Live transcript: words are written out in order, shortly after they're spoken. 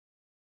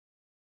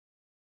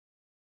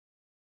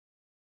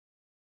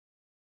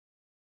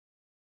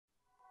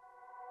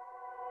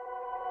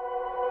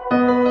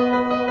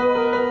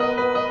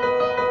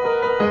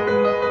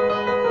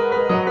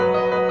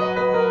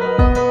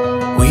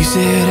We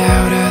set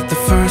out at the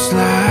first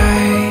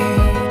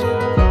light.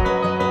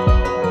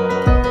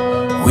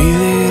 We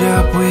lit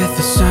up with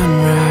the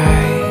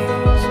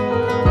sunrise.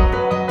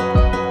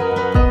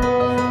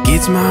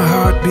 Gets my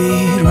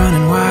heartbeat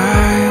running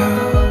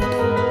wild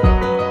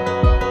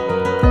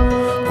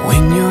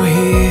when you're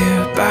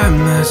here by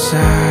my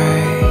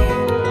side.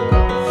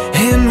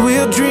 And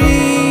we'll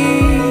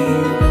dream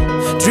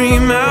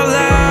out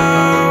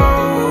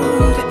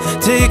loud.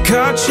 Take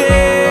our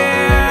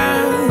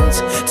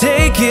chance,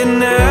 take it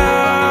now.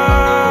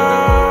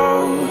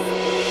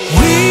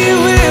 We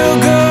will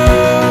go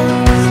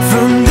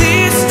from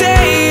this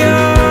day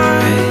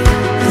on.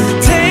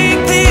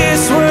 Take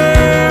this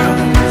world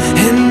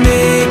and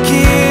make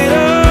it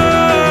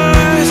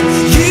ours.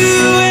 You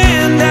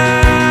and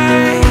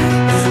I,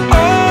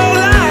 all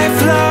life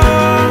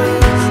long.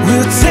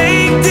 We'll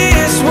take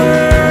this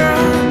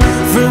world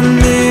from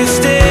this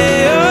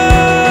day on.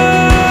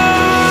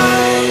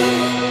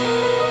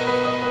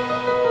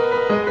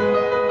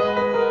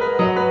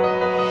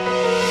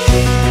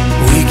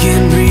 We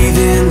can breathe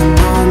in the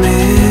moment.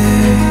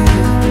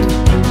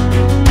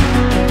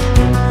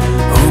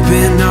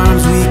 Open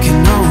arms, we can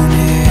own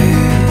it.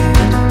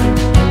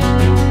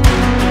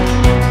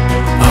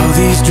 All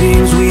these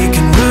dreams we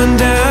can run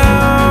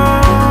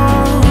down.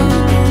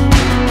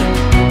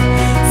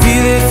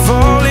 Feel it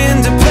fall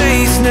into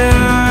place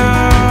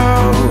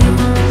now.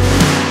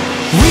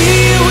 We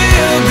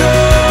will go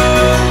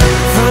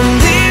from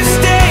this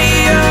day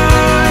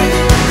on.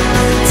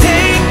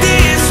 Take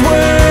this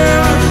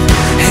world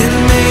and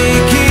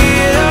make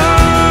it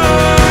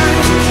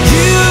ours.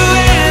 You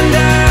and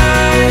I,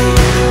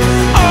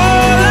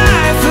 all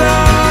life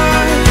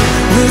long.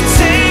 We'll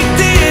take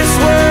this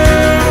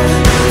world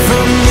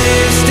from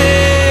this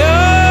day on.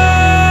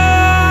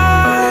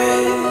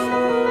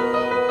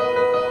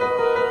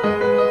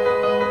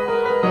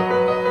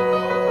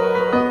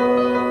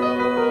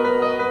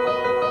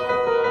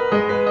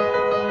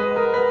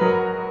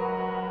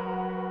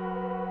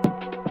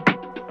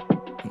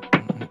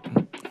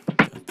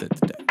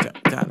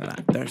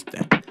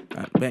 Thursday,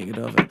 bang it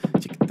over.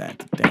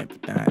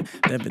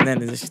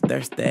 It's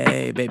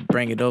Thursday, baby,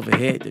 bring it over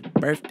here. It's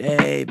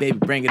birthday, baby,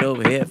 bring it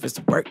over here. If it's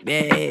a work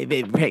day,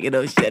 baby, bring it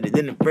over. Shut it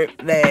in the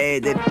birthday,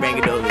 then bring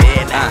it over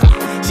here.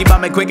 She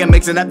bought me quick and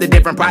mixing up the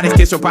different products.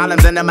 Kiss your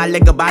problems under my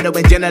liquor bottle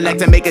and genelect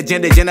to make a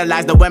gender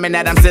generalize the women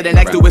that I'm sitting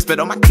next to. Whispered,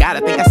 oh my God, I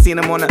think I seen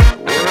them on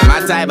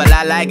my type, but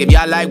I like. If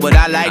y'all like what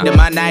I like, then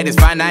my night is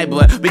finite.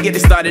 But we get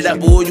it started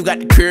up. Ooh, you got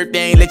the curve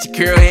thing, let your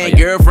curl hang.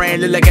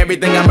 Girlfriend, look like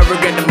everything I'ma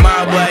regret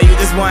tomorrow, but you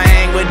just wanna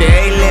hang with the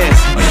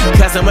A-list.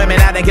 Cussing women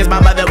out and kiss my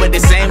mother with the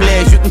same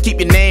list. You can keep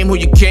your name, who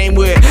you came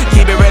with.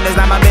 Keep it real, it's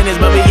not my business,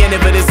 but we in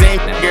it for the same.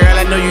 Girl,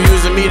 I know you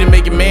using me to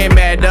make your man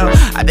mad though.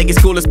 I think it's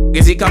cool as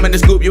is he coming to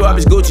scoop you up?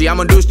 It's Gucci, I'm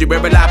gonna douche you,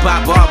 baby, like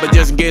pop off. But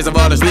just in case I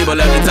fall asleep, I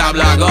left the top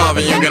lock off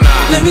and you can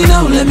Let me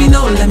know when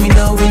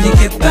you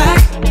get back.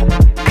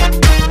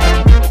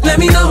 Let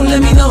me know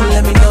when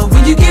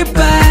you get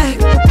back.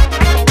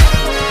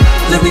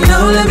 Let me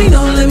know when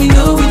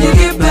you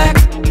get back.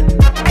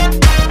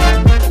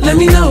 Let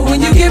me know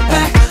when you get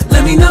back.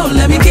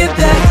 Let me get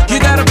that. You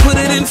gotta put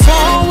it in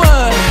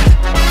forward.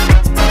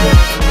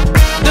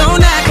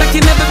 Don't act like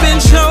you never been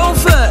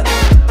chauffeured.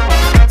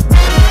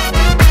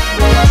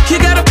 You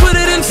gotta put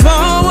it in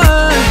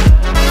forward.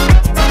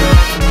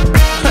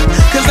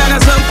 Cause I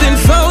got something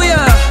for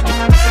ya,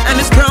 and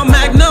it's pearl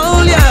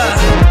magnolia.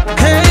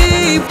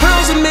 Hey,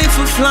 pearls are made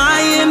for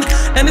flying,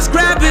 and it's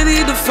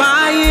gravity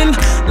defying.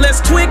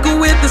 Let's twinkle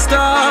with the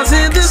stars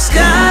in the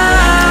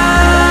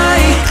sky.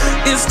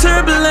 It's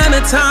turbulent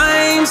at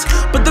times,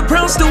 but the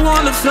pearls still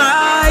wanna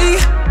fly,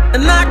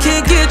 and I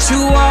can't get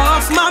you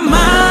off my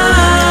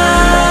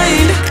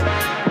mind.